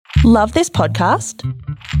Love this podcast?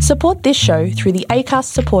 Support this show through the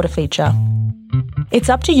Acast supporter feature. It's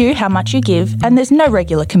up to you how much you give, and there's no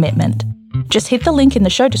regular commitment. Just hit the link in the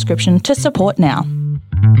show description to support now.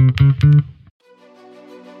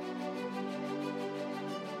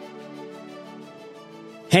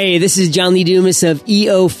 Hey, this is John Lee Dumas of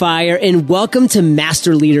EO Fire, and welcome to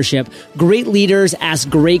Master Leadership. Great leaders ask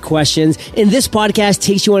great questions, and this podcast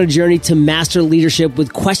takes you on a journey to master leadership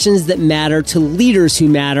with questions that matter to leaders who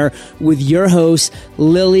matter with your host,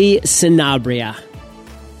 Lily Sanabria.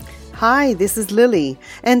 Hi, this is Lily,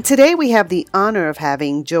 and today we have the honor of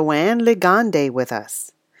having Joanne Legande with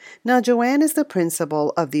us. Now, Joanne is the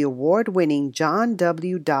principal of the award-winning John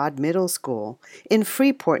W. Dodd Middle School in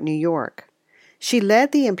Freeport, New York. She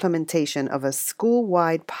led the implementation of a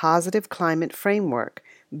school-wide positive climate framework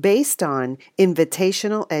based on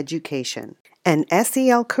invitational education, an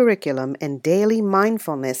SEL curriculum, and daily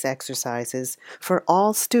mindfulness exercises for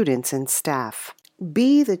all students and staff.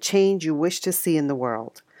 Be the change you wish to see in the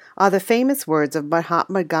world are the famous words of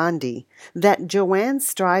Mahatma Gandhi that Joanne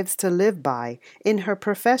strives to live by in her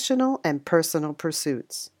professional and personal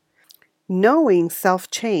pursuits. Knowing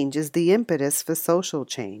self-change is the impetus for social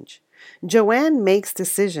change. Joanne makes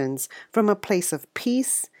decisions from a place of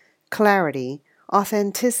peace, clarity,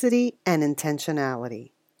 authenticity, and intentionality.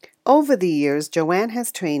 Over the years, Joanne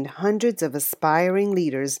has trained hundreds of aspiring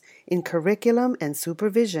leaders in curriculum and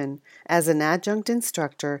supervision as an adjunct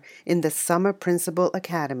instructor in the Summer Principal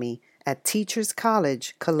Academy at Teachers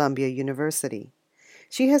College, Columbia University.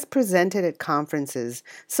 She has presented at conferences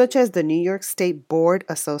such as the New York State Board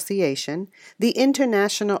Association, the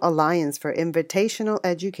International Alliance for Invitational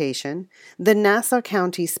Education, the Nassau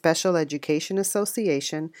County Special Education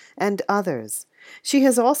Association, and others. She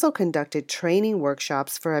has also conducted training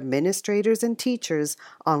workshops for administrators and teachers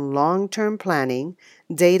on long-term planning,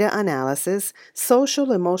 data analysis,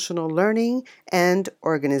 social-emotional learning, and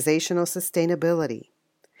organizational sustainability.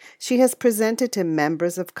 She has presented to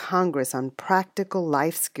members of Congress on practical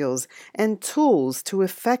life skills and tools to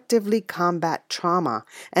effectively combat trauma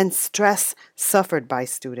and stress suffered by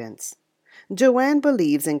students. Joanne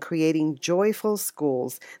believes in creating joyful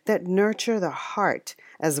schools that nurture the heart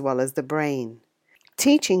as well as the brain.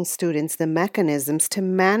 Teaching students the mechanisms to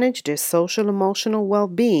manage their social-emotional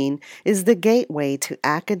well-being is the gateway to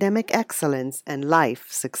academic excellence and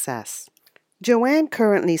life success. Joanne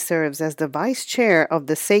currently serves as the Vice Chair of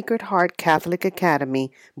the Sacred Heart Catholic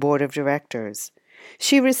Academy Board of Directors.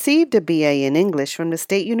 She received a BA in English from the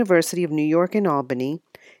State University of New York in Albany,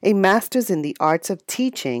 a Master's in the Arts of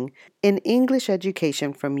Teaching in English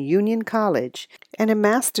Education from Union College, and a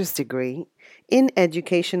Master's degree in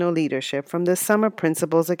Educational Leadership from the Summer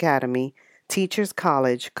Principals Academy, Teachers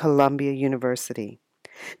College, Columbia University.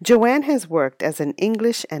 Joanne has worked as an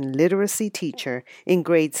English and literacy teacher in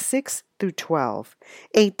grades 6 through 12,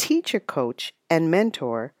 a teacher coach and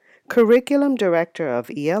mentor, curriculum director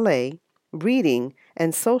of ELA, reading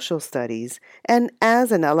and social studies, and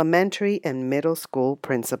as an elementary and middle school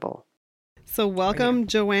principal. So welcome,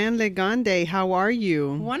 Joanne Legande. How are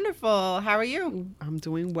you? Wonderful. How are you? I'm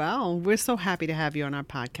doing well. We're so happy to have you on our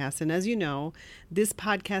podcast. And as you know, this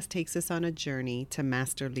podcast takes us on a journey to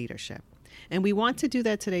master leadership. And we want to do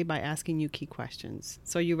that today by asking you key questions.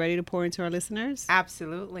 So are you ready to pour into our listeners?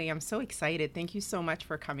 Absolutely. I'm so excited. Thank you so much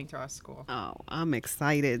for coming to our school. Oh, I'm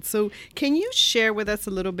excited. So can you share with us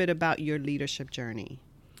a little bit about your leadership journey?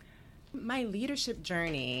 My leadership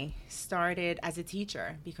journey started as a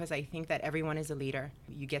teacher because I think that everyone is a leader.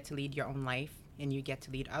 You get to lead your own life and you get to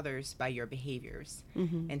lead others by your behaviors.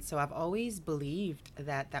 Mm-hmm. And so I've always believed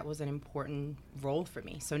that that was an important role for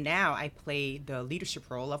me. So now I play the leadership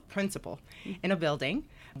role of principal in a building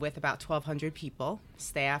with about 1,200 people,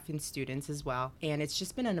 staff and students as well. And it's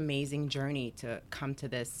just been an amazing journey to come to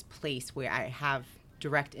this place where I have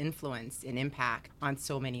direct influence and impact on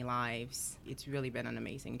so many lives. It's really been an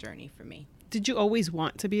amazing journey for me. Did you always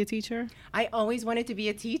want to be a teacher? I always wanted to be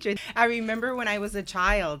a teacher. I remember when I was a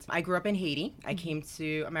child, I grew up in Haiti. I came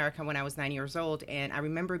to America when I was 9 years old, and I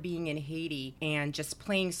remember being in Haiti and just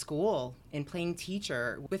playing school and playing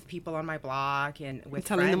teacher with people on my block and with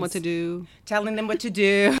telling friends. them what to do. Telling them what to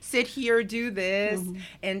do. Sit here, do this. Mm-hmm.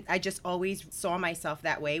 And I just always saw myself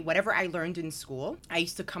that way. Whatever I learned in school, I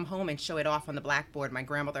used to come home and show it off on the blackboard. My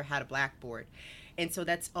grandmother had a blackboard. And so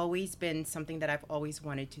that's always been something that I've always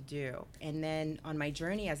wanted to do. And then on my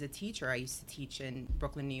journey as a teacher, I used to teach in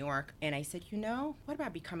Brooklyn, New York. And I said, what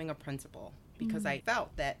about becoming a principal? Because I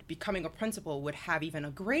felt that becoming a principal would have even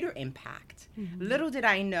a greater impact. Mm-hmm. Little did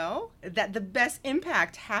I know that the best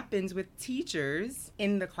impact happens with teachers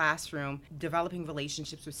in the classroom, developing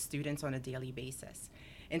relationships with students on a daily basis.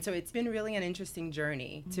 And so it's been really an interesting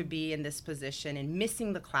journey to be in this position and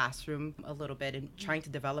missing the classroom a little bit and trying to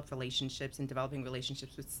develop relationships and developing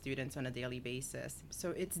relationships with students on a daily basis.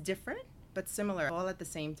 So it's different, but similar, all at the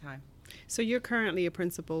same time. So you're currently a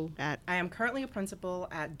principal at... I am currently a principal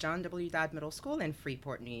at John W. Dodd Middle School in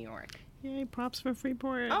Freeport, New York. Yay, props for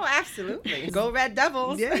Freeport. Oh, absolutely. Go Red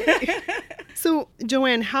Devils. Yay. So,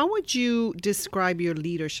 Joanne, how would you describe your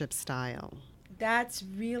leadership style? That's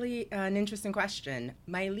really an interesting question.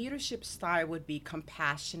 My leadership style would be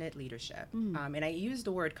compassionate leadership. And I use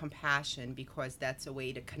the word compassion because that's a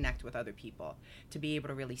way to connect with other people, to be able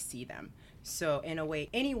to really see them. So in a way,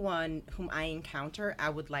 anyone whom I encounter, I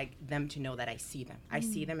would like them to know that I see them. I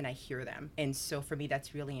see them and I hear them. And so for me,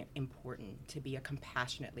 that's really important, to be a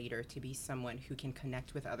compassionate leader, to be someone who can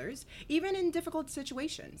connect with others, even in difficult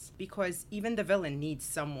situations, because even the villain needs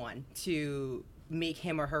someone to make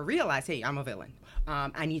him or her realize, hey, I'm a villain.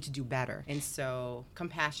 I need to do better. And so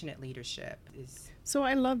compassionate leadership is... So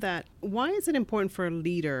I love that. Why is it important for a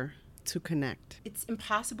leader to connect? It's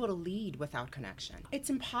impossible to lead without connection. It's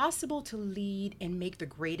impossible to lead and make the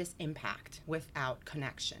greatest impact without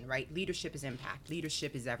connection, right? Leadership is impact.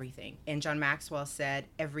 Leadership is everything. And John Maxwell said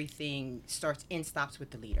everything starts and stops with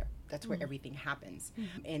the leader. That's where everything happens.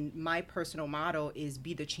 And my personal motto is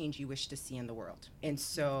be the change you wish to see in the world. And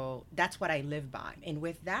so that's what I live by. And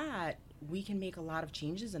with that, we can make a lot of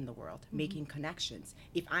changes in the world, making connections.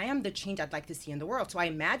 If I am the change I'd like to see in the world, so I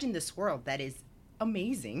imagine this world that is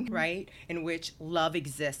amazing, right? In which love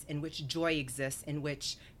exists, in which joy exists, in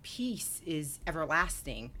which peace is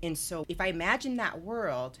everlasting. And so if I imagine that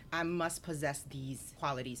world, I must possess these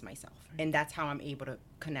qualities myself. And that's how I'm able to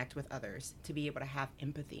connect with others, to be able to have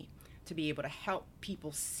empathy, to be able to help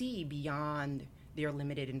people see beyond their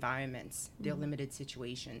limited environments, their limited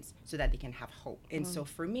situations, so that they can have hope. And so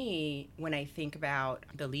for me, when I think about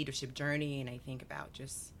the leadership journey and I think about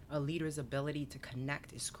just a leader's ability to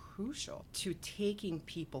connect is crucial to taking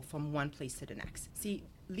people from one place to the next. See,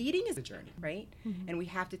 leading is a journey, right? And we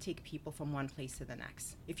have to take people from one place to the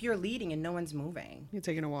next. If you're leading and no one's moving, You're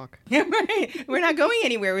taking a walk. right? We're not going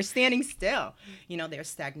anywhere. We're standing still. There's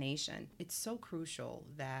stagnation. It's so crucial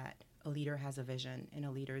that a leader has a vision and a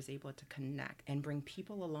leader is able to connect and bring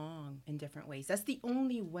people along in different ways. That's the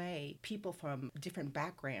only way people from different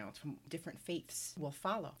backgrounds, from different faiths will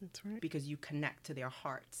follow. That's right. Because you connect to their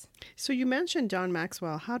hearts. So you mentioned John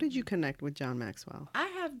Maxwell. How did you connect with John Maxwell? I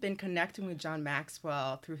have been connecting with John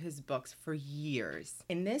Maxwell through his books for years.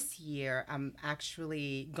 And this year, I'm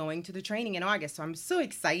actually going to the training in August. So I'm so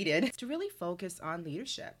excited to really focus on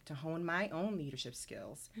leadership, to hone my own leadership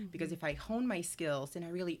skills. Because if I hone my skills, then I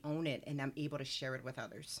really own it and I'm able to share it with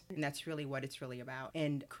others. And that's really what it's really about.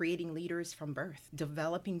 And creating leaders from birth,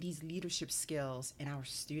 developing these leadership skills in our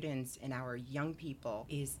students and our young people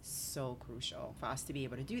is so crucial for us to be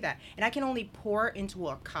able to do that. And I can only pour into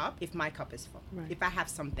a cup if my cup is full, if I have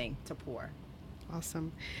something to pour.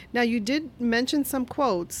 Awesome. Now, you did mention some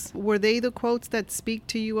quotes. Were they the quotes that speak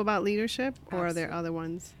to you about leadership, or are there other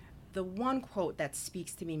ones? The one quote that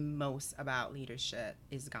speaks to me most about leadership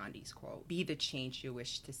is Gandhi's quote, be the change you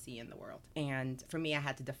wish to see in the world. And for me, I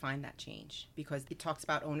had to define that change because it talks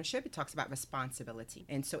about ownership, it talks about responsibility.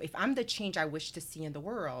 And so if I'm the change I wish to see in the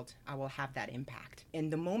world, I will have that impact. And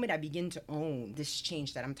the moment I begin to own this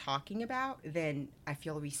change that I'm talking about, then I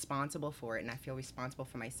feel responsible for it and I feel responsible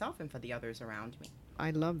for myself and for the others around me. I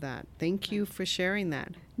love that. Thank you for sharing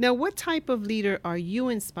that. Now, what type of leader are you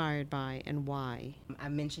inspired by and why? I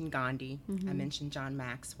mentioned Gandhi. I mentioned John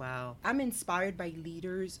Maxwell. I'm inspired by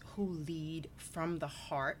leaders who lead from the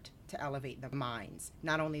heart to elevate the minds,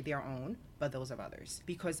 not only their own, but those of others.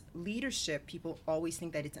 Because leadership, people always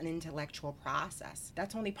think that it's an intellectual process.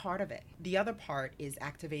 That's only part of it. The other part is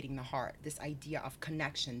activating the heart, this idea of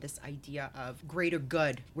connection, this idea of greater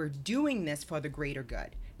good. We're doing this for the greater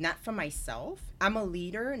good, not for myself. I'm a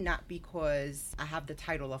leader not because I have the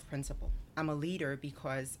title of principal. I'm a leader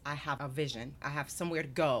because I have a vision. I have somewhere to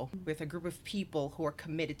go with a group of people who are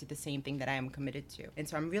committed to the same thing that I am committed to. And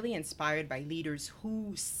so I'm really inspired by leaders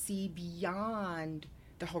who see beyond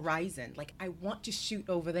the horizon. Like, I want to shoot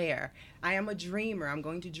over there. I am a dreamer. I'm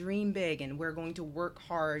going to dream big and we're going to work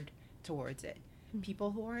hard towards it.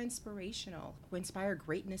 People who are inspirational, who inspire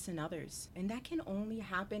greatness in others. And that can only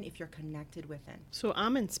happen if you're connected within. So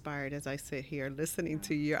I'm inspired as I sit here listening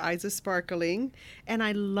to you. Your eyes are sparkling. And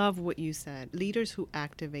I love what you said. Leaders who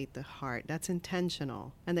activate the heart. That's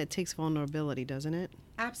intentional. And that takes vulnerability, doesn't it?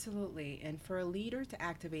 Absolutely. And for a leader to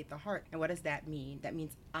activate the heart, and what does that mean? That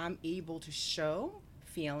means I'm able to show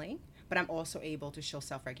feeling, but I'm also able to show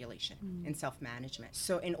self-regulation and self-management.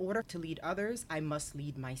 So in order to lead others, I must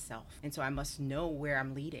lead myself. And so I must know where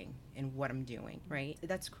I'm leading and what I'm doing, right?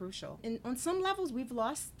 That's crucial. And on some levels, we've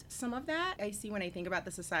lost some of that. I see when I think about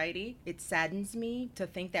the society, it saddens me to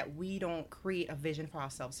think that we don't create a vision for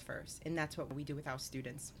ourselves first. And that's what we do with our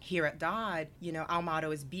students. Here at Dodd, our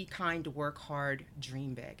motto is be kind, work hard,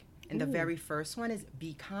 dream big. And the very first one is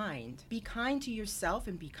be kind. Be kind to yourself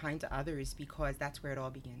and be kind to others, because that's where it all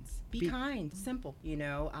begins. Be kind, simple,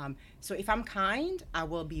 So if I'm kind, I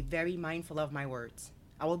will be very mindful of my words.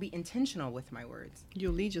 I will be intentional with my words.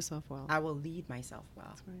 You'll lead yourself well. I will lead myself well.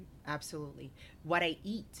 That's right. Absolutely. What I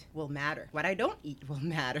eat will matter. What I don't eat will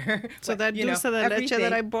matter. So that dulce de leche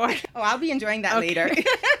that I bought. Oh, I'll be enjoying that later.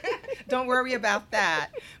 Don't worry about that.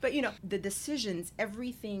 But, the decisions,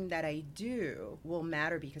 everything that I do will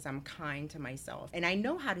matter because I'm kind to myself. And I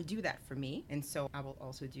know how to do that for me. And so I will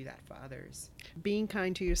also do that for others. Being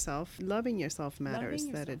kind to yourself, loving yourself matters.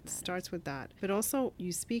 Starts with that. But also,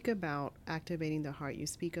 you speak about activating the heart. You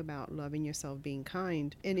speak about loving yourself, being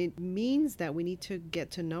kind. And it means that we need to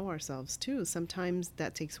get to know ourselves too. Sometimes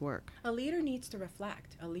that takes work. A leader needs to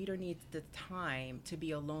reflect. A leader needs the time to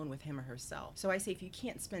be alone with him or herself. So I say, if you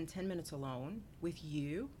can't spend 10 minutes alone with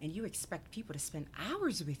you and you expect people to spend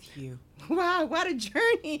hours with you, wow, what a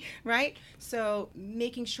journey, right? So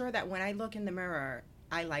making sure that when I look in the mirror,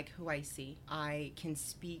 I like who I see. I can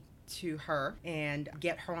speak to her and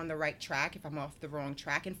get her on the right track if I'm off the wrong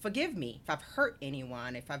track, and forgive me if I've hurt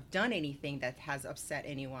anyone, if I've done anything that has upset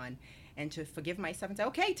anyone, and to forgive myself and say,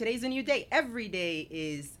 okay, today's a new day. Every day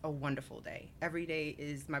is a wonderful day. Every day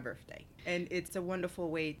is my birthday. And it's a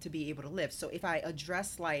wonderful way to be able to live. So if I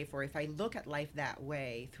address life, or if I look at life that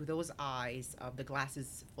way, through those eyes of the glass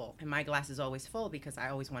is full, and my glass is always full because I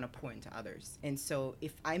always want to pour into others. And so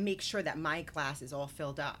if I make sure that my glass is all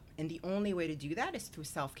filled up, and the only way to do that is through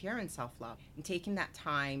self-care and self-love, and taking that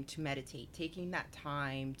time to meditate, taking that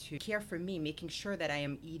time to care for me, making sure that I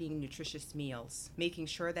am eating nutritious meals, making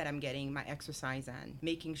sure that I'm getting my exercise in,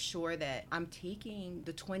 making sure that I'm taking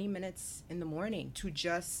the 20 minutes in the morning to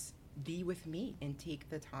just be with me and take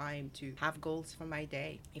the time to have goals for my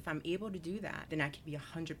day. If I'm able to do that, then I can be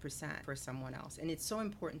 100% for someone else. And it's so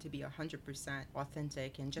important to be 100%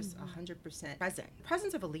 authentic and just 100% present.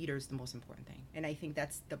 Presence of a leader is the most important thing. And I think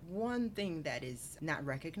that's the one thing that is not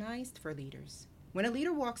recognized for leaders. When a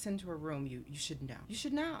leader walks into a room, you should know. You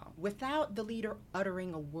should know. Without the leader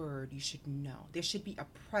uttering a word, you should know. There should be a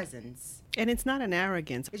presence. And it's not an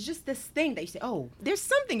arrogance. It's just this thing that you say, oh, there's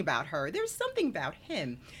something about her. There's something about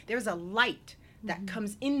him. There's a light that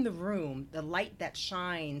comes in the room, the light that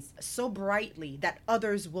shines so brightly that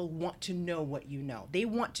others will want to know what you know. They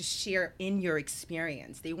want to share in your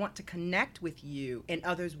experience. They want to connect with you, and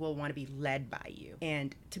others will want to be led by you.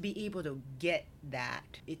 And to be able to get that,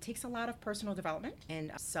 it takes a lot of personal development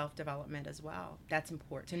and self-development as well. That's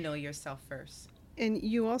important, to know yourself first. And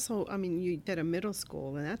you also, you did a middle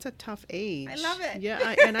school, and that's a tough age. I love it.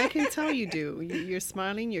 Yeah, and I can tell you do. You're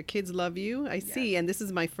smiling. Your kids love you. I see, and this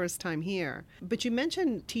is my first time here. But you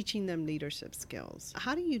mentioned teaching them leadership skills.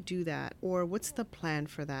 How do you do that, or what's the plan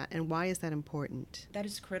for that, and why is that important? That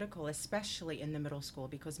is critical, especially in the middle school,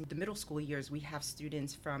 because in the middle school years, we have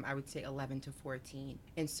students from, I would say, 11 to 14.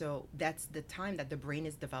 And so that's the time that the brain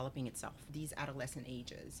is developing itself, these adolescent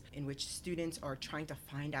ages, in which students are trying to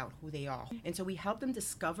find out who they are. And so we help them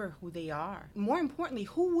discover who they are. More importantly,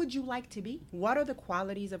 who would you like to be? What are the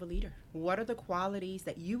qualities of a leader? What are the qualities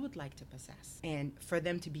that you would like to possess? And for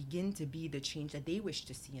them to begin to be the change that they wish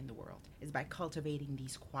to see in the world is by cultivating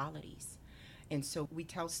these qualities. And so we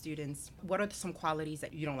tell students, what are some qualities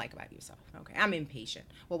that you don't like about yourself? Okay, I'm impatient.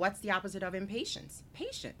 Well, what's the opposite of impatience?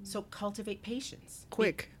 Patient. So cultivate patience.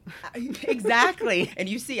 Quick. Exactly. And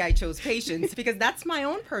you see, I chose patience because that's my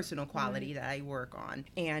own personal quality that I work on.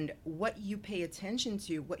 And what you pay attention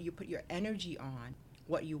to, what you put your energy on,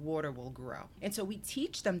 what you water will grow. And so we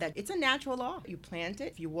teach them that it's a natural law. You plant it,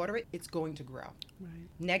 if you water it, it's going to grow. Right.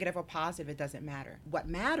 Negative or positive, it doesn't matter. What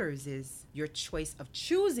matters is your choice of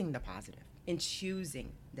choosing the positive and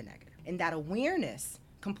choosing the negative. And that awareness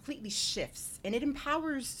completely shifts, and it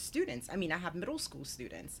empowers students. I have middle school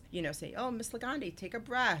students, say, oh, Miss Legande, take a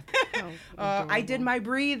breath. I did my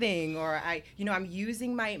breathing, or I'm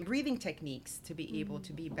using my breathing techniques to be able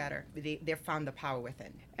to be better. They've found the power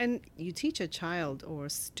within. And you teach a child or a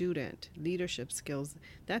student leadership skills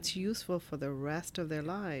that's useful for the rest of their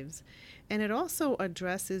lives. And it also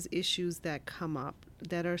addresses issues that come up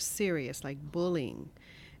that are serious, like bullying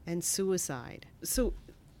and suicide. So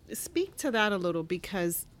speak to that a little,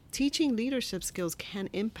 because teaching leadership skills can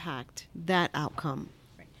impact that outcome.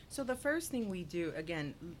 Right. So the first thing we do,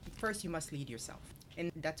 again, first you must lead yourself.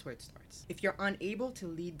 And that's where it starts. If you're unable to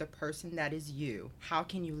lead the person that is you, how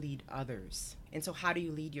can you lead others? And so how do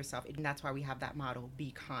you lead yourself? And that's why we have that motto,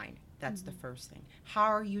 be kind. That's the first thing. How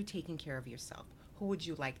are you taking care of yourself? Who would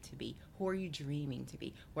you like to be? Who are you dreaming to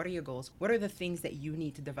be? What are your goals? What are the things that you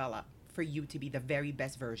need to develop for you to be the very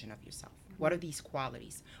best version of yourself? What are these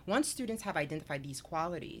qualities? Once students have identified these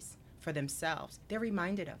qualities for themselves, they're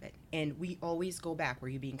reminded of it. And we always go back. Were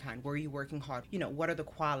you being kind? Were you working hard? What are the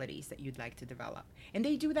qualities that you'd like to develop? And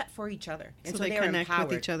they do that for each other. And so they they're connect empowered.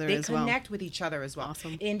 with each other they as well. They connect with each other as well.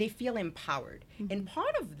 Awesome. And they feel empowered. And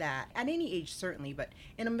part of that, at any age certainly, but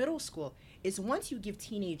in a middle school, is once you give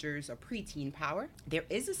teenagers or preteen power, there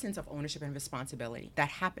is a sense of ownership and responsibility that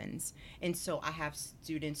happens. And so I have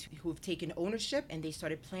students who've taken ownership and they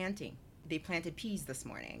started planting. They planted peas this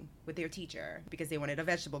morning with their teacher because they wanted a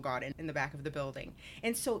vegetable garden in the back of the building.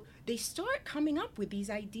 And so they start coming up with these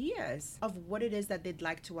ideas of what it is that they'd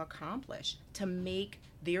like to accomplish to make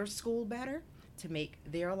their school better, to make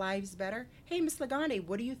their lives better. Hey, Ms. Legande,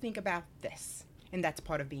 what do you think about this? And that's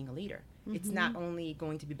part of being a leader. It's not only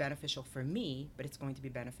going to be beneficial for me, but it's going to be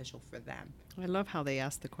beneficial for them. I love how they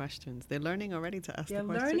ask the questions. They're learning already to ask the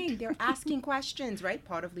questions. They're learning. They're asking questions, right?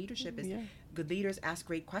 Part of leadership is good leaders ask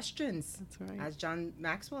great questions. That's right. As John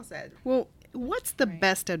Maxwell said. Well, what's the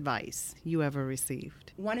best advice you ever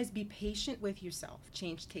received? One is be patient with yourself.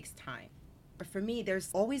 Change takes time. But for me,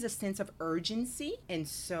 there's always a sense of urgency. And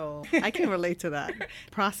so I can relate to that.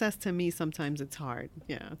 Process to me, sometimes it's hard.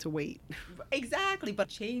 Yeah, to wait. Exactly. But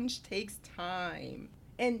change takes time.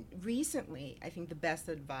 And recently, I think the best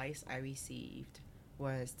advice I received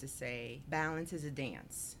was to say, balance is a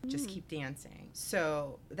dance. Just keep dancing.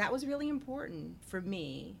 So that was really important for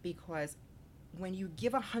me because when you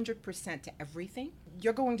give 100% to everything,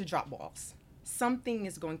 you're going to drop balls. Something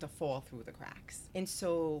is going to fall through the cracks. And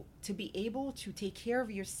so to be able to take care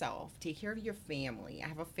of yourself, take care of your family. I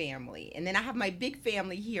have a family. And then I have my big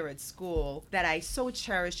family here at school that I so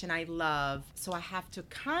cherish and I love. So I have to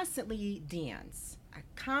constantly dance. I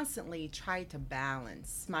constantly try to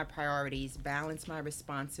balance my priorities, balance my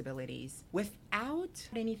responsibilities without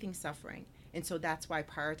anything suffering. And so that's why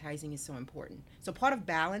prioritizing is so important. So part of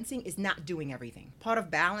balancing is not doing everything. Part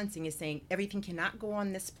of balancing is saying everything cannot go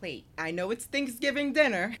on this plate. I know it's Thanksgiving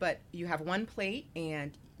dinner, but you have one plate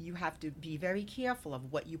and you have to be very careful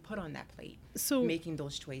of what you put on that plate. So making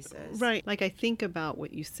those choices. Right. Like I think about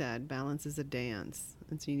what you said, balance is a dance.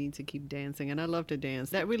 And so you need to keep dancing. And I love to dance.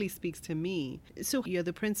 That really speaks to me. So you're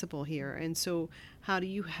the principal here. And so how do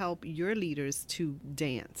you help your leaders to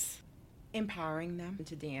dance? Empowering them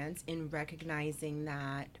to dance and recognizing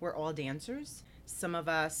that we're all dancers. Some of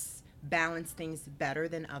us balance things better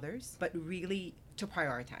than others, but really to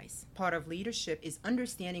prioritize. Part of leadership is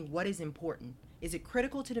understanding what is important. Is it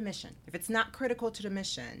critical to the mission? If it's not critical to the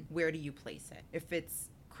mission, where do you place it? If it's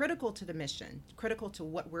critical to the mission, critical to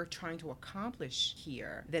what we're trying to accomplish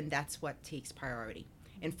here, then that's what takes priority.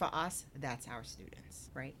 And for us, that's our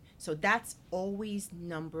students, right? So that's always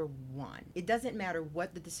number one. It doesn't matter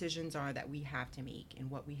what the decisions are that we have to make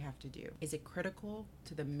and what we have to do. Is it critical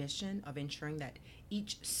to the mission of ensuring that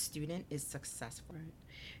each student is successful? Right.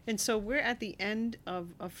 And so we're at the end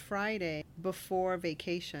of Friday before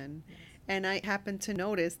vacation. Yes. And I happened to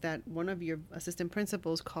notice that one of your assistant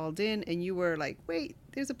principals called in and you were like, wait,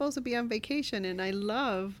 they're supposed to be on vacation. And I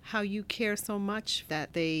love how you care so much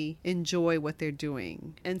that they enjoy what they're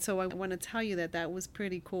doing. And so I want to tell you that that was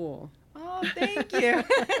pretty cool. Oh, thank you.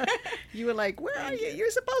 You were like, where are you?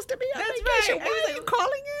 You're supposed to be on vacation. Right. Why are you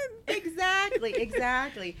calling in?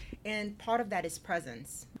 Exactly. And part of that is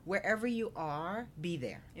presence. Wherever you are, be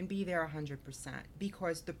there and be there 100%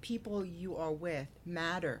 because the people you are with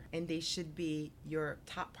matter and they should be your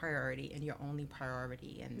top priority and your only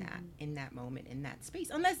priority in that moment, in that space,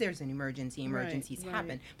 unless there's an emergency. Emergencies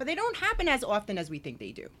happen, but they don't happen as often as we think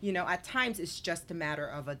they do. At times it's just a matter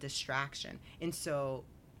of a distraction. And so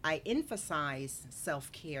I emphasize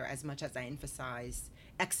self-care as much as I emphasize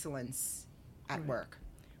excellence at work.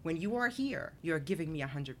 When you are here, you're giving me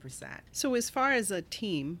 100%. So as far as a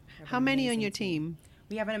team, how many on your team?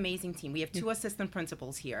 We have an amazing team. We have 2 assistant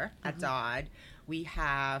principals here at Dodd. We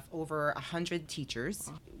have over 100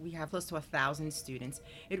 teachers. We have close to 1,000 students.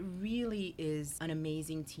 It really is an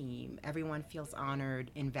amazing team. Everyone feels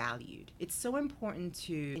honored and valued. It's so important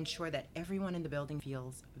to ensure that everyone in the building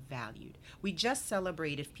feels valued. We just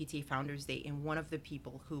celebrated PTA Founders Day, and one of the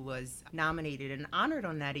people who was nominated and honored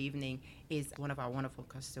on that evening is one of our wonderful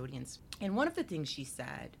custodians. And one of the things she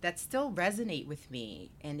said that still resonate with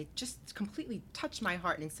me, and it just completely touched my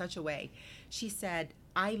heart in such a way, she said,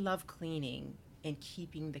 I love cleaning and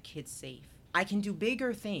keeping the kids safe. I can do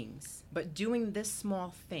bigger things, but doing this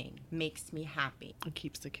small thing makes me happy It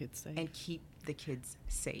keeps the kids safe. and keep the kids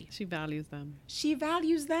safe. She values them. She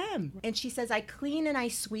values them. And she says, I clean and I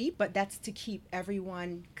sweep, but that's to keep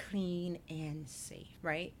everyone clean and safe,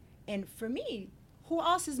 right? And for me, who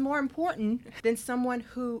else is more important than someone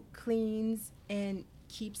who cleans and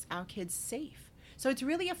keeps our kids safe? So it's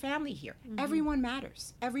really a family here. Everyone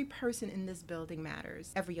matters. Every person in this building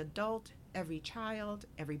matters. Every adult, every child,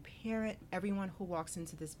 every parent, everyone who walks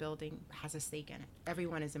into this building has a stake in it.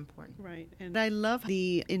 Everyone is important. Right. And I love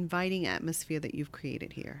the inviting atmosphere that you've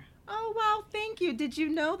created here. Oh, wow, thank you. Did you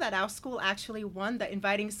know that our school actually won the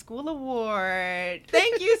Inviting School Award?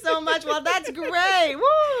 Thank you so much. Well, that's great.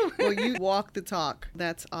 Woo! Well, you walk the talk.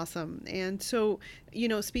 That's awesome. And so,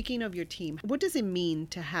 speaking of your team, what does it mean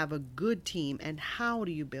to have a good team, and how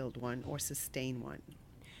do you build one or sustain one?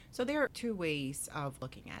 So there are two ways of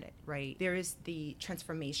looking at it, right? There is the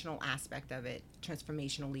transformational aspect of it,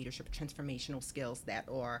 transformational leadership, transformational skills that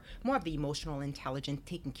are more of the emotional intelligence,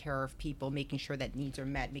 taking care of people, making sure that needs are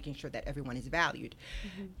met, making sure that everyone is valued.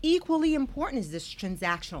 Equally important is this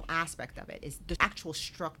transactional aspect of it, is the actual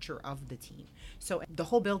structure of the team. So the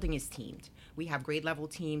whole building is teamed. We have grade level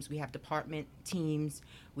teams, we have department teams,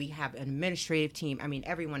 we have an administrative team. I mean,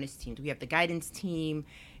 everyone is teamed. We have the guidance team.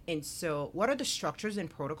 And so what are the structures and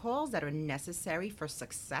protocols that are necessary for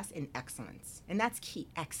success and excellence? And that's key,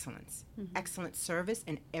 excellence, excellent service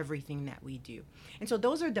in everything that we do. And so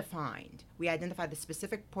those are defined. We identify the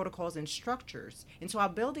specific protocols and structures. And so our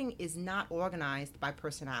building is not organized by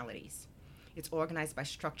personalities. It's organized by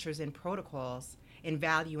structures and protocols and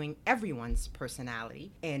valuing everyone's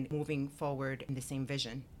personality and moving forward in the same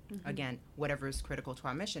vision. Again, whatever is critical to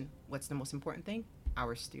our mission, what's the most important thing?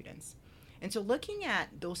 Our students. And so looking at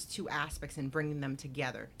those two aspects and bringing them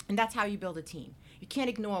together, and that's how you build a team. You can't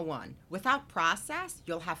ignore one. Without process,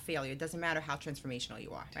 you'll have failure. It doesn't matter how transformational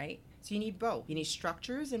you are, right? So you need both. You need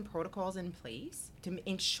structures and protocols in place to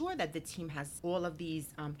ensure that the team has all of these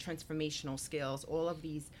transformational skills, all of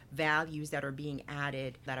these values that are being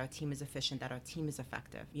added, that our team is efficient, that our team is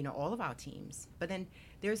effective, all of our teams. But then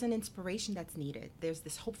there's an inspiration that's needed. There's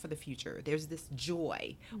this hope for the future. There's this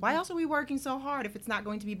joy. Why else are we working so hard if it's not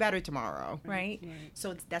going to be better tomorrow, right?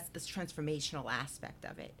 So that's this transformational aspect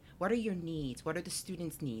of it. What are your needs? What are the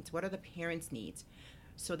students' needs? What are the parents' needs?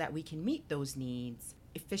 So that we can meet those needs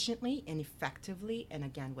efficiently and effectively, and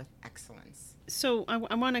again with excellence. So I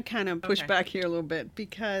want to kind of push back here a little bit,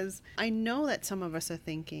 because I know that some of us are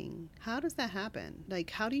thinking, how does that happen? Like,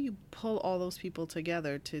 how do you pull all those people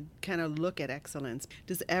together to kind of look at excellence?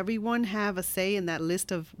 Does everyone have a say in that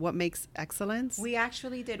list of what makes excellence? We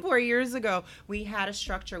actually did. 4 years ago, we had a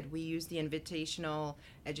structure. We used the invitational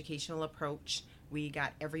educational approach. We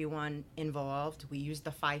got everyone involved. We used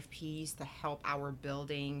the 5 Ps to help our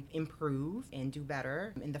building improve and do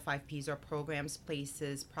better. And the 5 Ps are programs,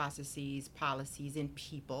 places, processes, policies, and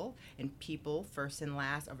people. And people, first and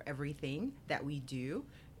last of everything that we do.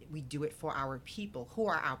 We do it for our people. Who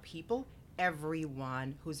are our people?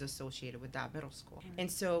 Everyone who's associated with Dodd Middle School.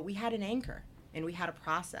 And so we had an anchor. And we had a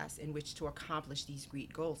process in which to accomplish these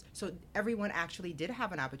great goals. So everyone actually did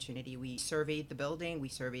have an opportunity. We surveyed the building, we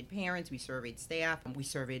surveyed parents, we surveyed staff, we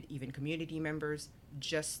surveyed even community members,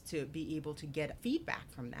 just to be able to get feedback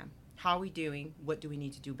from them. How are we doing? What do we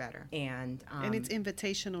need to do better? And it's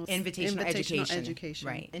invitational education.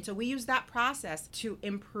 Right. And so we use that process to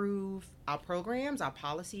improve our programs, our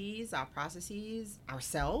policies, our processes,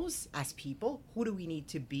 ourselves as people. Who do we need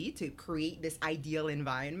to be to create this ideal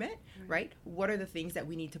environment, right? What are the things that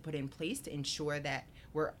we need to put in place to ensure that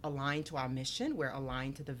we're aligned to our mission, we're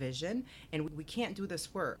aligned to the vision, and we can't do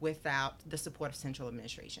this work without the support of central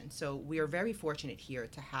administration. So we are very fortunate here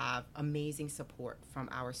to have amazing support from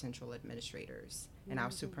our central administrators and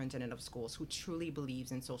our superintendent of schools, who truly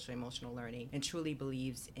believes in social emotional learning and truly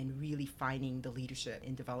believes in really finding the leadership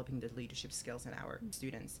and developing the leadership skills in our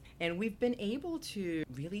students. And we've been able to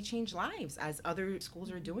really change lives, as other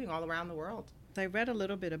schools are doing all around the world. I read a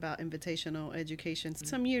little bit about invitational education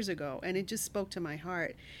some years ago, and it just spoke to my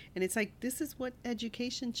heart. And it's like, this is what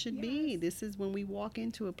education should be. This is when we walk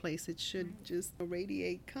into a place, it should just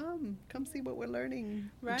radiate, come see what we're learning.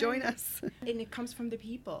 Join us. And it comes from the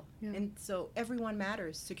people. And so everyone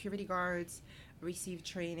matters. Security guards receive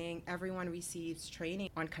training. Everyone receives training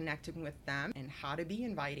on connecting with them and how to be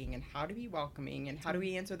inviting and how to be welcoming and how do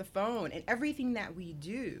we answer the phone, and everything that we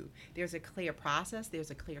do. There's a clear process. There's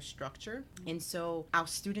a clear structure. And so our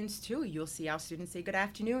students too, you'll see our students say, good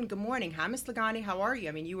afternoon, good morning. Hi, Ms. Lagani, how are you?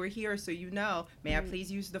 I mean, you were here, so you know. May I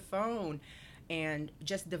please use the phone? and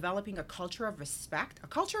just developing a culture of respect, a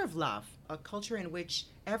culture of love, a culture in which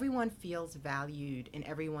everyone feels valued and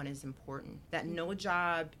everyone is important, that no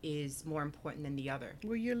job is more important than the other.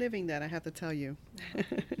 Well, you're living that, I have to tell you.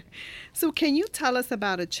 So can you tell us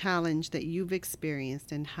about a challenge that you've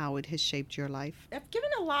experienced and how it has shaped your life? I've given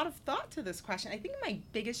a lot of thought to this question. I think my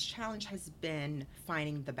biggest challenge has been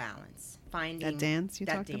finding the balance. Finding That dance you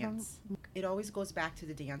talked about? It always goes back to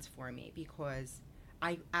the dance for me because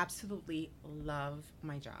I absolutely love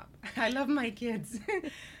my job. I love my kids.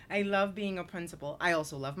 I love being a principal. I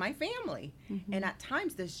also love my family. And at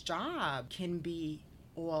times this job can be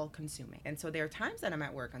all consuming. And so there are times that I'm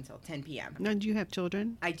at work until 10 p.m. Now, do you have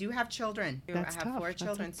children? I do have children. That's I have tough. 4 That's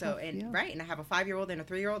children. tough, yeah. Right, and I have a 5-year-old and a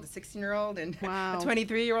 3-year-old, a 16-year-old, and Wow. a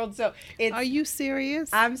 23-year-old. So it's Are you serious?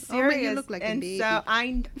 I'm Oh, serious. but you look like a and baby. so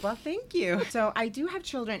well, thank you. So I do have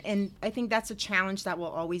children, and I think that's a challenge that will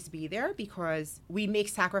always be there because we make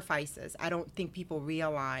sacrifices. I don't think people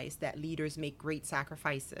realize that leaders make great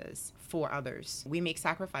sacrifices for others. We make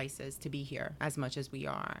sacrifices to be here as much as we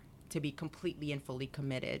are, to be completely and fully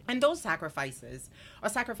committed. And those sacrifices are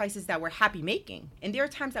sacrifices that we're happy making. And there are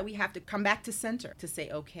times that we have to come back to center to say,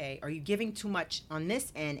 okay, are you giving too much on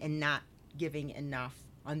this end and not giving enough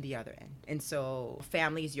on the other end? And so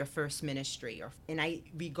family is your first ministry. And I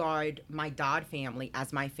regard my Dodd family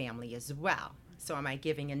as my family as well. So am I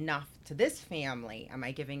giving enough to this family? Am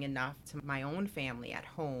I giving enough to my own family at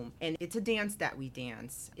home? And it's a dance that we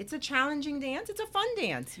dance. It's a challenging dance. It's a fun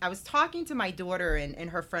dance. I was talking to my daughter and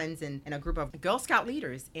her friends and a group of Girl Scout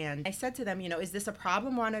leaders. And I said to them, is this a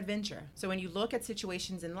problem or an adventure? So when you look at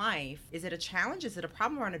situations in life, is it a challenge? Is it a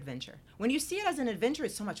problem or an adventure? When you see it as an adventure,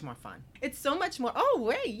 it's so much more fun. It's so much more, oh,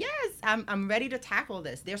 wait, yes, I'm ready to tackle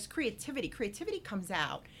this. There's creativity. Creativity comes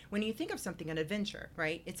out when you think of something, an adventure,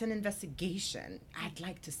 right? It's an investigation. I'd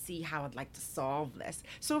like to see how I'd like to solve this.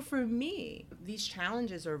 So for me, these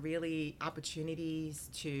challenges are really opportunities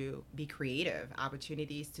to be creative,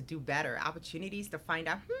 opportunities to do better, opportunities to find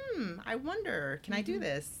out, I wonder, can I do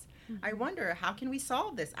this? I wonder, how can we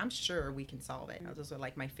solve this? I'm sure we can solve it. Those are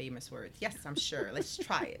like my famous words. Yes, I'm sure. Let's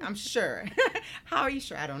try it. I'm sure. How are you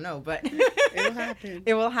sure? I don't know, but It'll happen.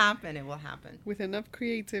 It will happen. It will happen. With enough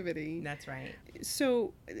creativity. That's right.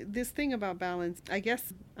 So this thing about balance, I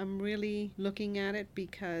guess I'm really looking at it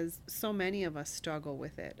because so many of us struggle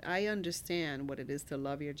with it. I understand what it is to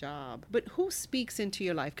love your job, but who speaks into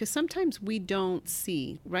your life? Because sometimes we don't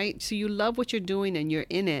see, right? So you love what you're doing and you're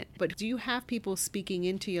in it, but do you have people speaking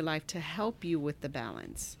into your life to help you with the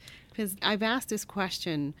balance? Because I've asked this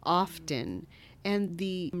question often, and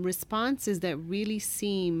the responses that really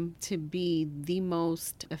seem to be the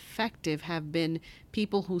most effective have been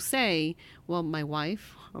people who say, well, my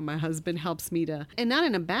wife or my husband helps me to, and not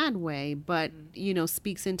in a bad way, but,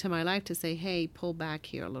 speaks into my life to say, hey, pull back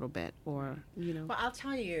here a little bit, or. Well, I'll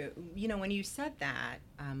tell you, when you said that,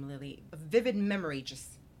 Lily, a vivid memory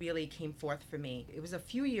just really came forth for me. It was a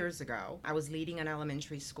few years ago. I was leading an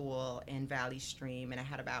elementary school in Valley Stream, and I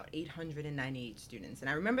had about 898 students. And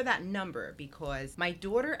I remember that number because my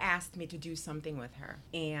daughter asked me to do something with her.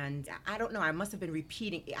 And I don't know, I must have been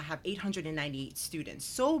repeating, I have 898 students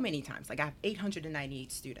so many times. Like, I have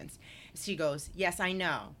 898 students. She goes, yes, I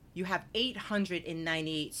know. You have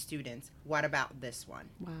 898 students. What about this one?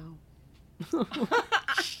 Wow.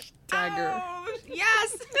 Dagger. Oh,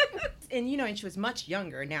 yes. And she was much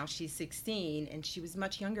younger. Now she's 16, and she was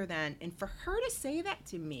much younger then. And for her to say that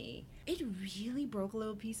to me, it really broke a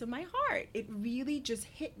little piece of my heart. It really just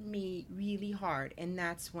hit me really hard. And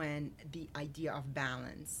that's when the idea of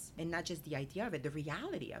balance, and not just the idea of it, the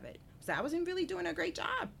reality of it, was that I wasn't really doing a great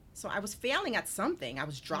job. So I was failing at something. I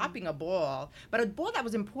was dropping a ball, but a ball that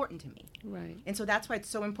was important to me. Right. And so that's why it's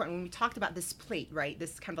so important when we talked about this plate, right?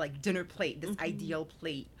 This kind of like dinner plate, this ideal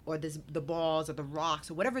plate, or the balls or the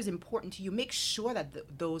rocks or whatever is important to you, make sure that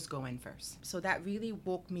those go in first. So that really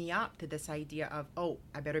woke me up to this idea of, oh,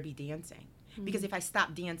 I better be dancing. Because if I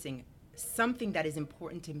stop dancing, something that is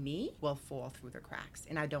important to me will fall through the cracks,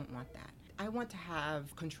 and I don't want that. I want to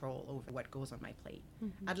have control over what goes on my plate.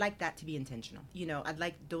 I'd like that to be intentional. I'd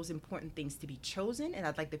like those important things to be chosen, and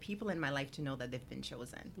I'd like the people in my life to know that they've been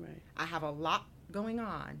chosen. Right. I have a lot going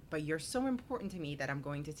on, but you're so important to me that I'm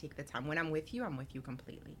going to take the time. When I'm with you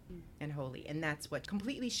completely and wholly. And that's what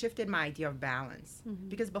completely shifted my idea of balance.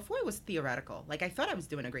 Because before it was theoretical. Like, I thought I was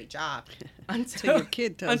doing a great job until your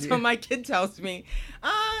kid tells until you. my kid tells me,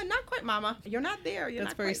 not quite, Mama. You're not there. You're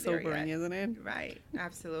That's not very quite there sobering, yet." isn't it? Right.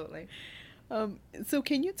 Absolutely. So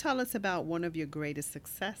can you tell us about one of your greatest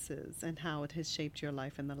successes and how it has shaped your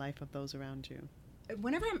life and the life of those around you?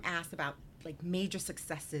 Whenever I'm asked about like major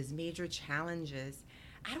successes, major challenges,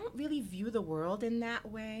 I don't really view the world in that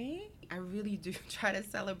way. I really do try to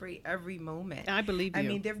celebrate every moment. I believe you. I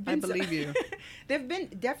mean, I believe you. There've been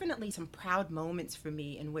definitely some proud moments for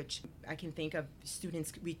me in which I can think of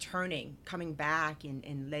students returning, coming back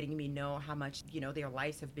and letting me know how much, their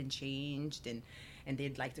lives have been changed and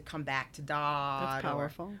they'd like to come back to Dodd. That's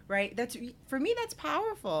powerful. Right? For me, that's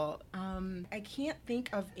powerful. I can't think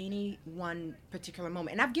of any one particular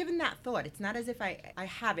moment. And I've given that thought. It's not as if I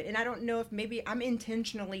have it. And I don't know if maybe I'm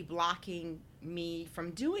intentionally blocking me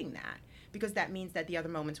from doing that, because that means that the other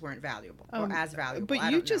moments weren't valuable or as valuable.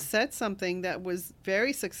 But you just said something that was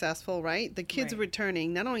very successful, right? The kids Right.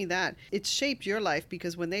 returning, not only that, it shaped your life,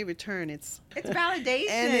 because when they return, it's validation.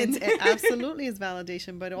 and it absolutely is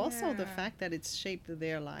validation, but also the Yeah. fact that it's shaped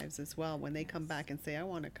their lives as well. When they come back and say, I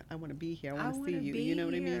want to be here, I want to see wanna you. be You know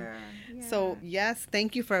what I mean? here. So, Yeah. yes,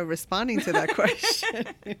 thank you for responding to that question.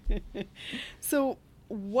 So,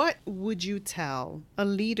 what would you tell a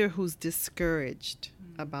leader who's discouraged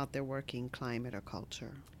about their working climate or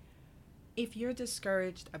culture? If you're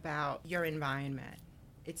discouraged about your environment,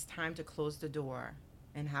 it's time to close the door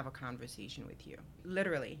and have a conversation with you.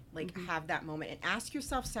 Literally, have that moment and ask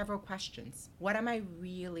yourself several questions. What am I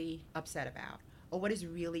really upset about? Or what is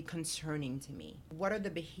really concerning to me? What are the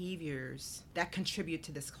behaviors that contribute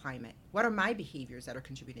to this climate? What are my behaviors that are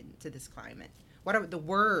contributing to this climate? What are the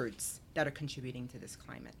words that are contributing to this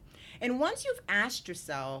climate? And once you've asked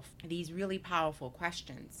yourself these really powerful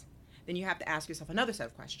questions, then you have to ask yourself another set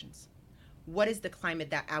of questions. What is the climate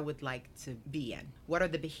that I would like to be in? What are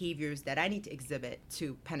the behaviors that I need to exhibit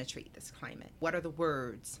to penetrate this climate? What are the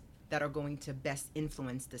words that are going to best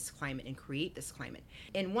influence this climate and create this climate?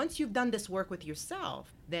 And once you've done this work with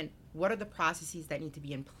yourself, then what are the processes that need to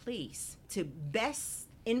be in place to best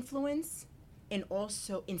influence and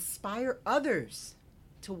also inspire others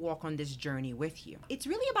to walk on this journey with you? It's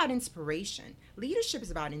really about inspiration. Leadership is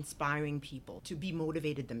about inspiring people to be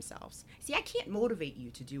motivated themselves. See, I can't motivate you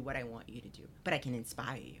to do what I want you to do, but I can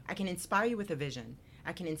inspire you. I can inspire you with a vision.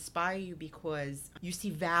 I can inspire you because you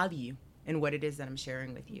see value in what it is that I'm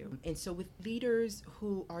sharing with you. And so with leaders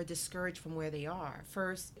who are discouraged from where they are,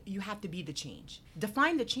 first, you have to be the change.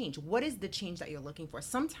 Define the change. What is the change that you're looking for?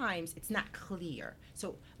 Sometimes it's not clear.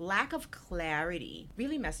 So lack of clarity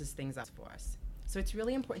really messes things up for us. So it's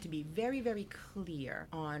really important to be very, very clear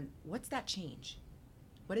on what's that change?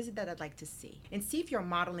 What is it that I'd like to see? And see if you're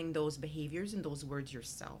modeling those behaviors and those words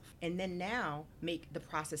yourself. And then now make the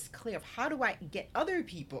process clear of how do I get other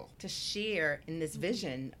people to share in this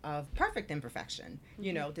vision of perfect imperfection?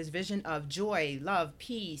 This vision of joy, love,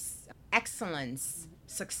 peace, excellence,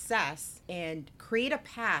 success, and create a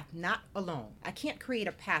path, not alone. I can't create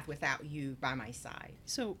a path without you by my side.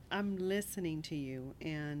 So I'm listening to you,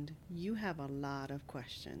 and you have a lot of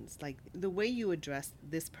questions. Like the way you addressed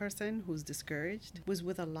this person who's discouraged was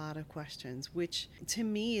with a lot of questions, which to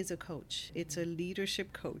me is a coach. It's a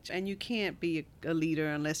leadership coach, and you can't be a leader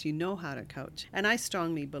unless you know how to coach. And I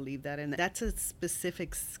strongly believe that, and that's a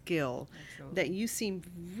specific skill that you seem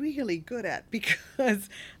really good at, because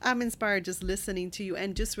I'm inspired just listening to you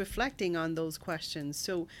and just reflecting on those questions.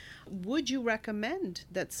 So would you recommend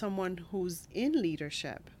that someone who's in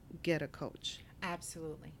leadership get a coach?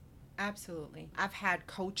 Absolutely. Absolutely. I've had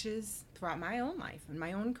coaches throughout my own life and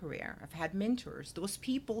my own career. I've had mentors, those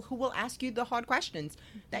people who will ask you the hard questions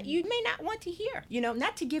that you may not want to hear.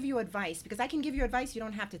 Not to give you advice, because I can give you advice, you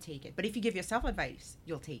don't have to take it. But if you give yourself advice,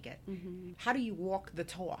 you'll take it. Mm-hmm. How do you walk the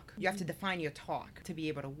talk? You have to define your talk to be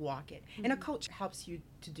able to walk it. Mm-hmm. And a coach helps you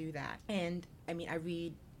to do that. And I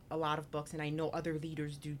read a lot of books, and I know other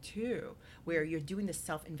leaders do too, where you're doing the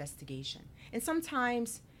self-investigation. And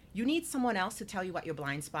sometimes you need someone else to tell you what your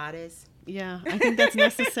blind spot is. Yeah, I think that's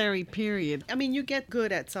necessary, period. You get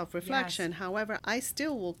good at self-reflection. Yes. However, I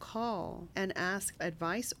still will call and ask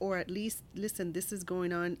advice, or at least, listen, this is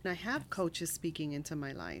going on. And I have coaches speaking into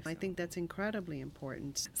my life. I think that's incredibly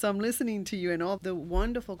important. So I'm listening to you and all the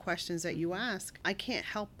wonderful questions that you ask. I can't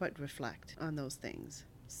help but reflect on those things.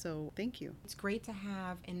 So thank you. It's great to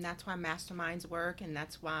have, and that's why masterminds work, and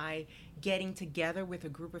that's why getting together with a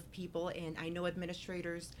group of people, and I know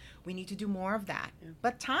administrators, we need to do more of that. Yeah.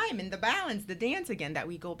 But time and the balance, the dance again that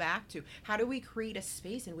we go back to. How do we create a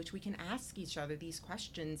space in which we can ask each other these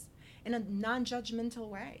questions in a non-judgmental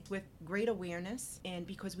way with great awareness, and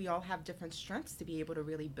because we all have different strengths to be able to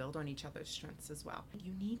really build on each other's strengths as well.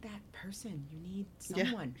 You need that person. You need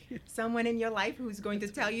someone in your life who's going to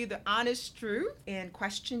tell you the honest truth and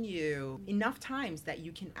question you enough times that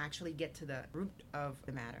you can actually get to the root of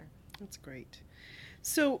the matter. That's great.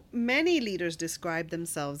 So many leaders describe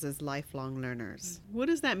themselves as lifelong learners. What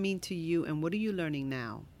does that mean to you, and what are you learning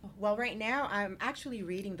now? Well, right now I'm actually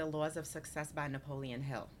reading The Laws of Success by Napoleon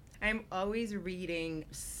Hill. I'm always reading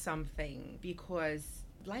something because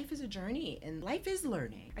life is a journey and life is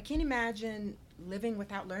learning. I can't imagine living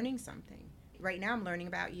without learning something. Right now I'm learning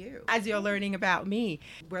about you as you're learning about me.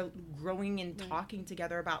 We're growing and talking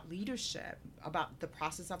together about leadership, about the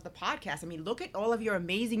process of the podcast. I mean, look at all of your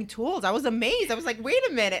amazing tools. I was amazed. I was like, wait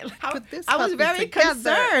a minute. I was very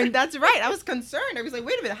concerned. That's right. I was concerned. I was like,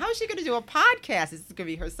 wait a minute. How is she going to do a podcast? Is this going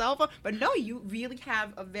to be her cell phone? But no, you really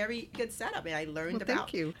have a very good setup. And I learned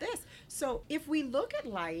about this. So if we look at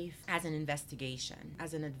life as an investigation,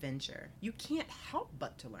 as an adventure, you can't help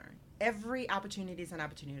but to learn. Every opportunity is an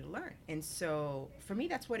opportunity to learn. And so for me,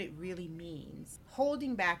 that's what it really means.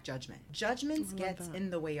 Holding back judgment. Judgment gets in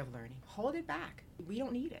the way of learning. Hold it back. We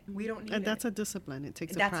don't need it. We don't need it. And that's a discipline. It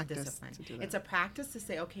takes a practice to do that. It's a practice to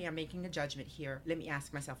say, okay, I'm making a judgment here. Let me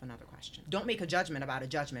ask myself another question. Don't make a judgment about a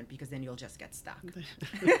judgment because then you'll just get stuck.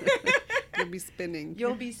 You'll be spinning.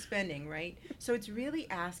 You'll be spinning, right? So it's really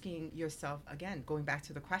asking yourself, again, going back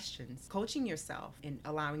to the questions, coaching yourself and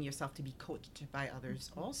allowing yourself to be coached by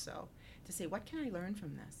others also. To say, what can I learn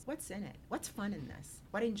from this? What's in it? What's fun in this?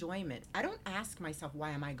 What enjoyment? I don't ask myself,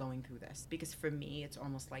 why am I going through this? Because for me, it's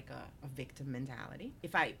almost like a victim mentality.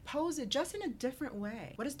 If I pose it just in a different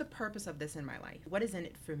way, what is the purpose of this in my life? What is in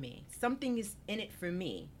it for me? Something is in it for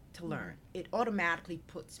me to learn. It automatically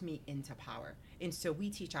puts me into power. And so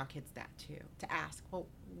we teach our kids that too, to ask, well,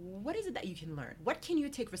 what is it that you can learn? What can you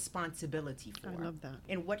take responsibility for? I love that.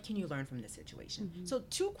 And what can you learn from this situation? So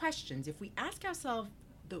 2 questions. If we ask ourselves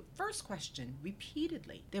the first question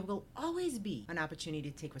repeatedly, there will always be an opportunity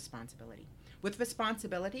to take responsibility. With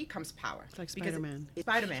responsibility comes power. It's like Spider-Man.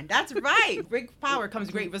 Spider-Man, that's right. Great power comes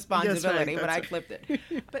great responsibility, that's but right. I flipped it.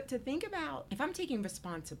 But to think about, if I'm taking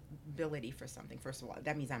responsibility for something, first of all,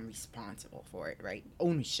 that means I'm responsible for it, right?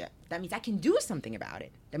 Ownership. That means I can do something about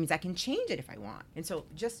it. That means I can change it if I want. And so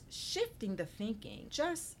just shifting the thinking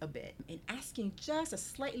just a bit and asking just a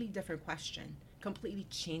slightly different question completely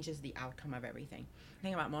changes the outcome of everything.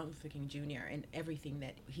 Think about Martin Luther King Jr. and everything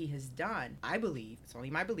that he has done. I believe, it's only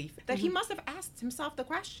my belief, that he must have asked himself the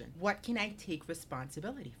question, what can I take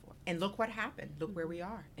responsibility for? And look what happened. Look where we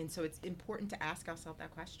are. And so it's important to ask ourselves that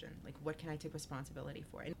question, like, what can I take responsibility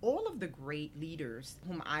for? And all of the great leaders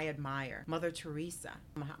whom I admire, Mother Teresa,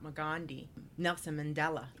 Mahatma Gandhi, Nelson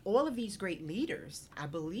Mandela, all of these great leaders, I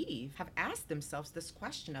believe, have asked themselves this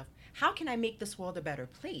question of, how can I make this world a better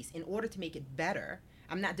place? In order to make it better,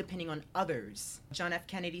 I'm not depending on others. John F.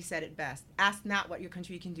 Kennedy said it best. Ask not what your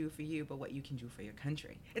country can do for you, but what you can do for your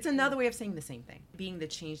country. It's another way of saying the same thing. Being the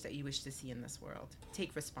change that you wish to see in this world.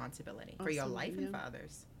 Take responsibility for your life and for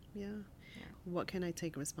others. Yeah. What can I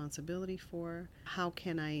take responsibility for? How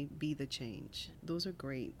can I be the change? Those are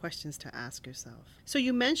great questions to ask yourself. So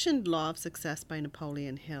you mentioned Law of Success by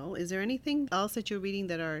Napoleon Hill. Is there anything else that you're reading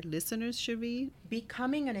that our listeners should read?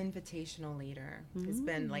 Becoming an Invitational Leader has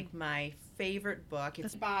been like my favorite book.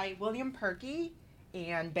 It's by William Perky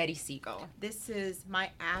and Betty Siegel. This is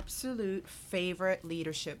my absolute favorite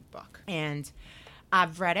leadership book. And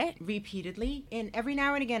I've read it repeatedly, and every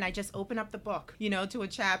now and again I just open up the book, to a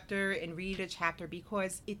chapter and read a chapter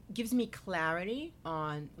because it gives me clarity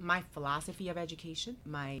on my philosophy of education,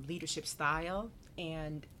 my leadership style,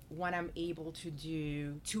 and what I'm able to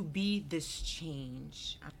do to be this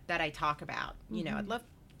change that I talk about. I'd love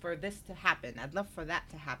for this to happen. I'd love for that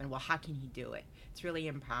to happen. Well, how can he do it? It's really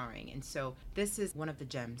empowering. And so this is one of the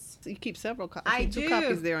gems. So you keep several copies. I do. 2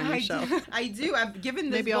 copies there on your shelf. I do. I've given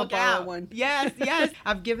this Maybe book I'll borrow out. One. Yes.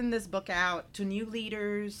 I've given this book out to new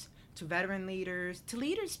leaders, to veteran leaders, to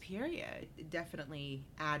leaders, period. It definitely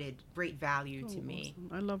added great value to me. Awesome.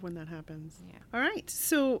 I love when that happens. Yeah. All right.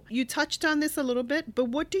 So you touched on this a little bit, but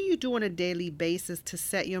what do you do on a daily basis to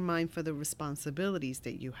set your mind for the responsibilities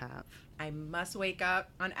that you have? I must wake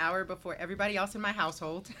up an hour before everybody else in my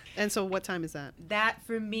household. And so what time is that? That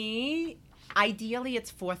for me, ideally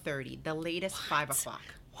it's 4:30, the latest 5 o'clock.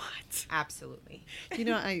 What? Absolutely.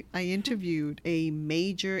 I interviewed a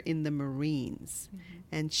major in the Marines,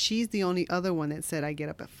 and she's the only other one that said I get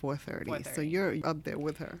up at 4:30. So you're up there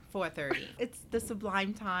with her. 4:30. It's the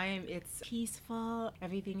sublime time. It's peaceful.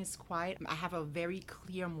 Everything is quiet. I have a very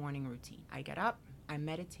clear morning routine. I get up, I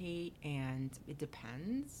meditate, and it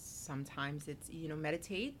depends. Sometimes it's,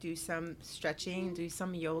 meditate, do some stretching, do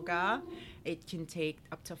some yoga. It can take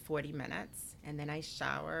up to 40 minutes. And then I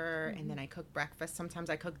shower, and then I cook breakfast. Sometimes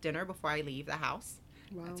I cook dinner before I leave the house.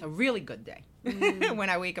 Wow. It's a really good day when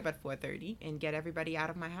I wake up at 4:30 and get everybody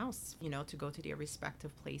out of my house, to go to their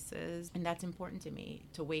respective places. And that's important to me,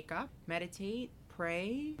 to wake up, meditate,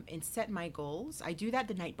 pray and set my goals. I do that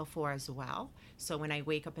the night before as well. So when I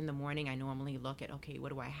wake up in the morning, I normally look at, okay,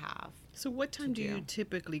 what do I have? So what time do you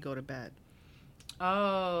typically go to bed?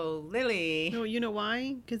 Oh, Lily. No, you know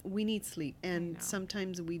why? Because we need sleep. And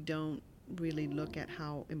sometimes we don't really look at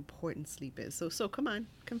how important sleep is. So come on,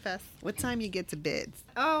 confess. What time you get to bed?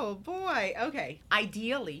 Oh, boy. Okay.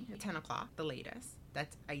 Ideally, 10 o'clock, the latest.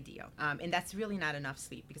 That's ideal. And that's really not enough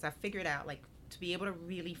sleep because I figured out, like, to be able to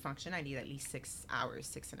really function, I need at least 6 hours,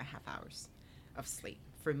 6.5 hours of sleep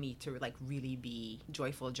for me to, like, really be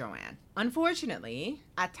joyful Joanne. Unfortunately,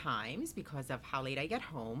 at times, because of how late I get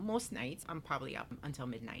home, most nights, I'm probably up until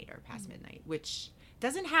midnight or past midnight, which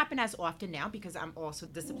doesn't happen as often now because I'm also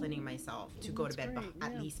disciplining myself to go to bed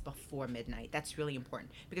at least before midnight. That's really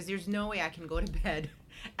important because there's no way I can go to bed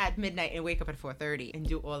at midnight and wake up at 4:30 and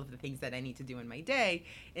do all of the things that I need to do in my day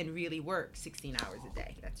and really work 16 hours a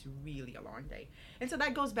day. That's really a long day. And so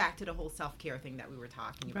that goes back to the whole self-care thing that we were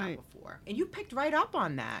talking about before. And you picked right up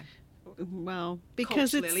on that. Well,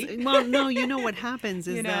 because Coach it's Lily. well, no, you know what happens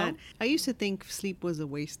is You know? that I used to think sleep was a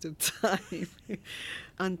waste of time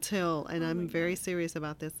until, and I'm very serious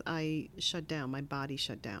about this, I shut down, my body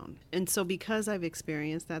shut down. And so because I've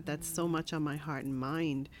experienced that, that's so much on my heart and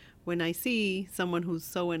mind. When I see someone who's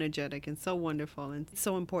so energetic and so wonderful and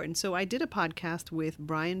so important. So I did a podcast with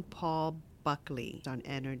Brian Paul Buckley on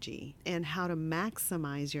energy and how to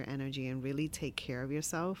maximize your energy and really take care of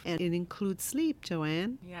yourself. And it includes sleep,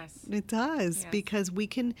 Joanne. Yes. It does, Yes. because we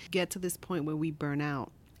can get to this point where we burn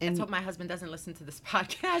out. Let's hope my husband doesn't listen to this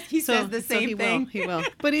podcast. He says the same thing. He will.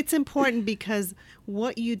 But it's important because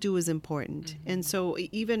what you do is important. And so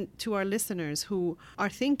even to our listeners who are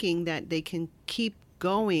thinking that they can keep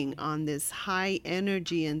going on this high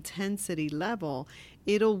energy intensity level,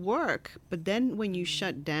 it'll work. But then when you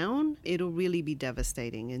shut down, it'll really be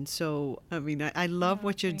devastating. And so, I mean, I love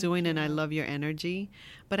what you're doing and I love your energy.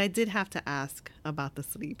 But I did have to ask about the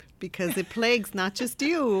sleep because it plagues not just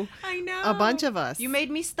you, I know. a bunch of us. You made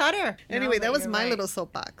me stutter. Anyway, No, that but was you're my right. little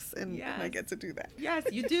soapbox, and Yes. I get to do that. Yes,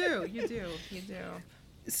 you do. You do. You do.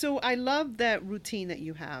 So I love that routine that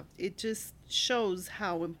you have. It just shows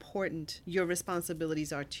how important your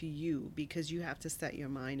responsibilities are to you because you have to set your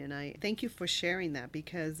mind. And I thank you for sharing that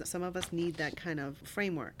because some of us need that kind of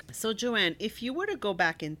framework. So Joanne, if you were to go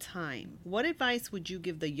back in time, what advice would you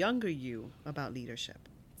give the younger you about leadership?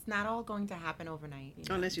 It's not all going to happen overnight. You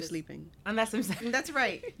know, Unless you're sleeping. Unless I'm sleeping. That's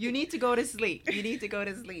right. You need to go to sleep. You need to go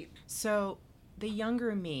to sleep. So the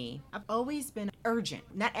younger me, I've always been urgent.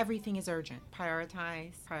 Not everything is urgent.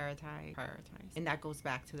 Prioritize, prioritize, prioritize. And that goes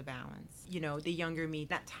back to the balance. You know, the younger me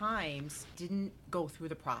at times didn't go through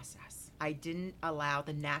the process. I didn't allow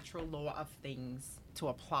the natural law of things to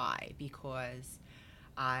apply because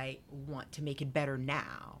I want to make it better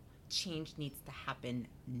now. Change needs to happen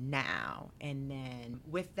now. And then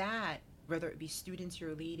with that, whether it be students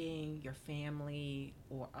you're leading, your family,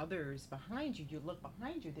 or others behind you, you look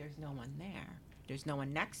behind you, there's no one there. There's no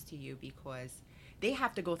one next to you because they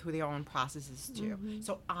have to go through their own processes too. Mm-hmm.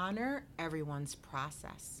 So honor everyone's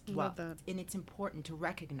process. Love that. And it's important to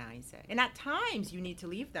recognize it. And at times you need to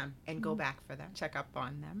leave them and go back for them, check up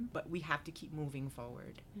on them. But we have to keep moving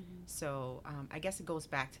forward. Mm-hmm. So I guess it goes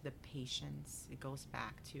back to the patience. It goes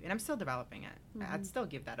back to, and I'm still developing it. Mm-hmm. I'd still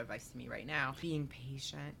give that advice to me right now. Being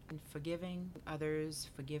patient and forgiving others,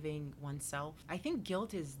 forgiving oneself. I think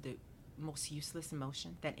guilt is the most useless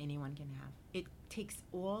emotion that anyone can have. It takes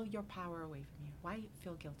all your power away from you. Why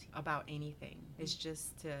feel guilty about anything? It's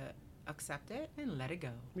just to accept it and let it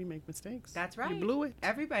go. We make mistakes. That's right. You blew it.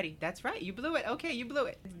 Everybody. That's right. You blew it. Okay, you blew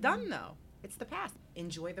it. It's done though. It's the past.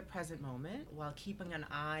 Enjoy the present moment while keeping an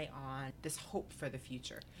eye on this hope for the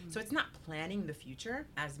future. So it's not planning the future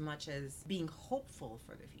as much as being hopeful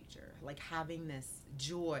for the future. Like having this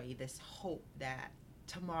joy, this hope that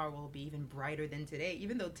tomorrow will be even brighter than today,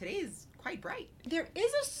 even though today is quite bright. There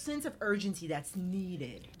is a sense of urgency that's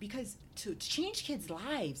needed because to change kids'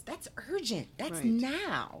 lives, that's urgent. That's right.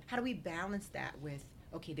 Now. How do we balance that with,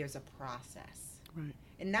 okay, there's a process. Right.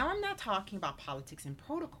 And now I'm not talking about politics and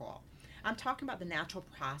protocol. I'm talking about the natural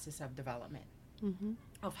process of development,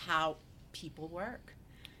 of how people work.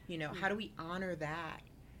 You know, how do we honor that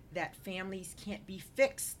families can't be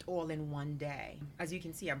fixed all in one day? As you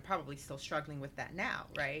can see, I'm probably still struggling with that now,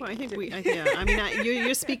 right? Well, I think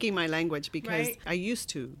you're speaking my language because Right. I used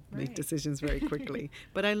to make Right. decisions very quickly,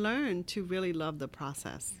 but I learned to really love the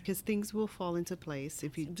process because things will fall into place.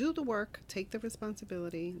 If you do the work, take the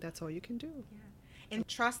responsibility, that's all you can do. Yeah. And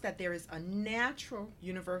trust that there is a natural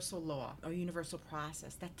universal law or universal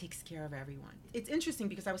process that takes care of everyone. It's interesting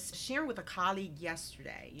because I was sharing with a colleague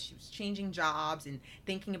yesterday. She was changing jobs and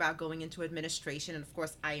thinking about going into administration. And of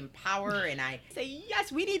course, I empower and I say,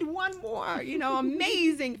 yes, we need one more,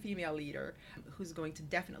 amazing female leader who's going to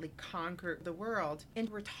definitely conquer the world. And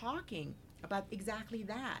we're talking about exactly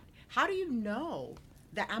that. How do you know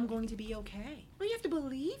that I'm going to be okay? Well, you have to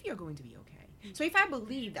believe you're going to be okay. So if I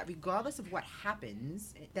believe that regardless of what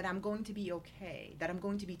happens, that I'm going to be okay, that I'm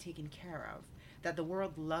going to be taken care of, that the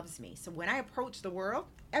world loves me. So when I approach the world,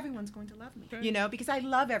 everyone's going to love me, because I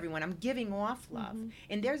love everyone. I'm giving off love. Mm-hmm.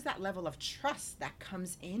 And there's that level of trust that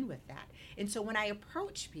comes in with that. And so when I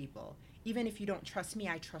approach people, even if you don't trust me,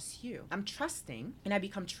 I trust you. I'm trusting and I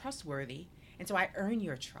become trustworthy. And so I earn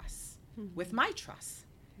your trust with my trust.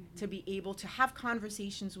 To be able to have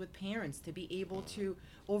conversations with parents, to be able to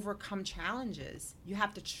overcome challenges. You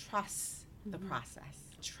have to trust the process.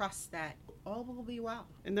 Trust that all will be well.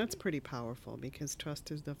 And that's pretty powerful because trust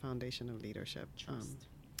is the foundation of leadership. Trust.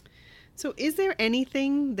 So is there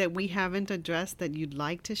anything that we haven't addressed that you'd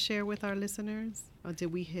like to share with our listeners? Or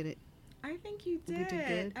did we hit it? I think you did. We did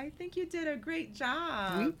good? I think you did a great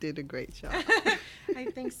job. We did a great job. I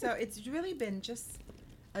think so. It's really been just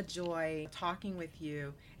a joy talking with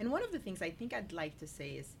you. And one of the things I think I'd like to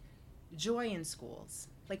say is joy in schools.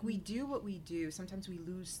 Like we do what we do. Sometimes we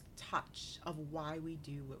lose touch of why we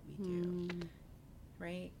do what we do.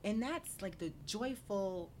 Right? And that's like the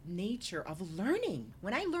joyful nature of learning.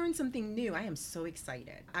 When I learn something new, I am so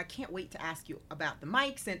excited. I can't wait to ask you about the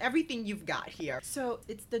mics and everything you've got here. So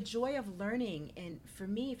it's the joy of learning. And for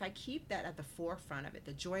me, if I keep that at the forefront of it,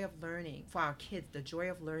 the joy of learning for our kids, the joy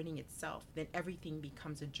of learning itself, then everything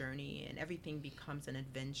becomes a journey and everything becomes an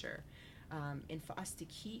adventure. And for us to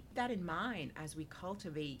keep that in mind as we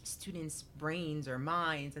cultivate students' brains or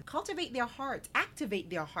minds, and cultivate their hearts, activate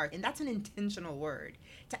their heart. And that's an intentional word,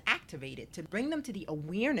 to activate it, to bring them to the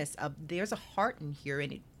awareness of there's a heart in here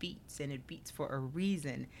and it beats for a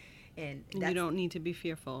reason. And you don't need to be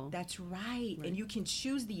fearful. That's right. And you can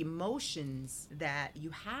choose the emotions that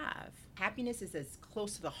you have. Happiness is as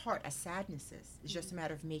close to the heart as sadness is. It's just a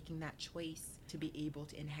matter of making that choice to be able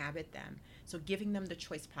to inhabit them. So giving them the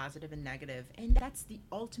choice, positive and negative. And that's the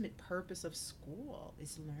ultimate purpose of school,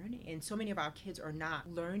 is learning. And so many of our kids are not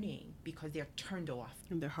learning because they're turned off.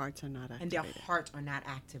 And their hearts are not activated. And their hearts are not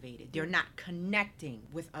activated. They're not connecting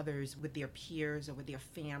with others, with their peers or with their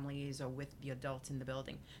families or with the adults in the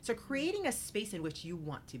building. So creating a space in which you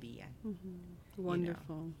want to be in.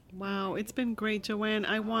 Wonderful. Wow, it's been great, Joanne.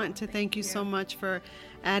 I want to thank you so much for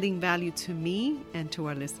adding value to me and to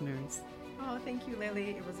our listeners. Oh, thank you, Lily.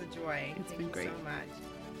 It was a joy. It's been great. Thank you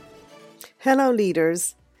so much. Hello,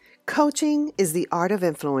 leaders. Coaching is the art of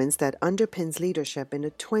influence that underpins leadership in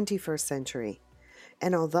the 21st century.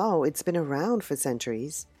 And although it's been around for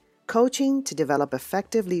centuries, coaching to develop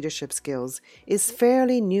effective leadership skills is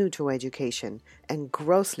fairly new to education and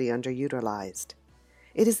grossly underutilized.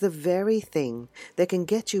 It is the very thing that can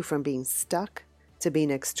get you from being stuck to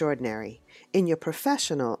being extraordinary in your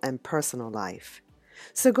professional and personal life.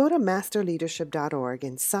 So go to masterleadership.org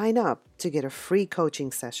and sign up to get a free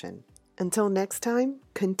coaching session. Until next time,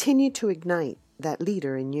 continue to ignite that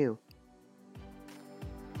leader in you.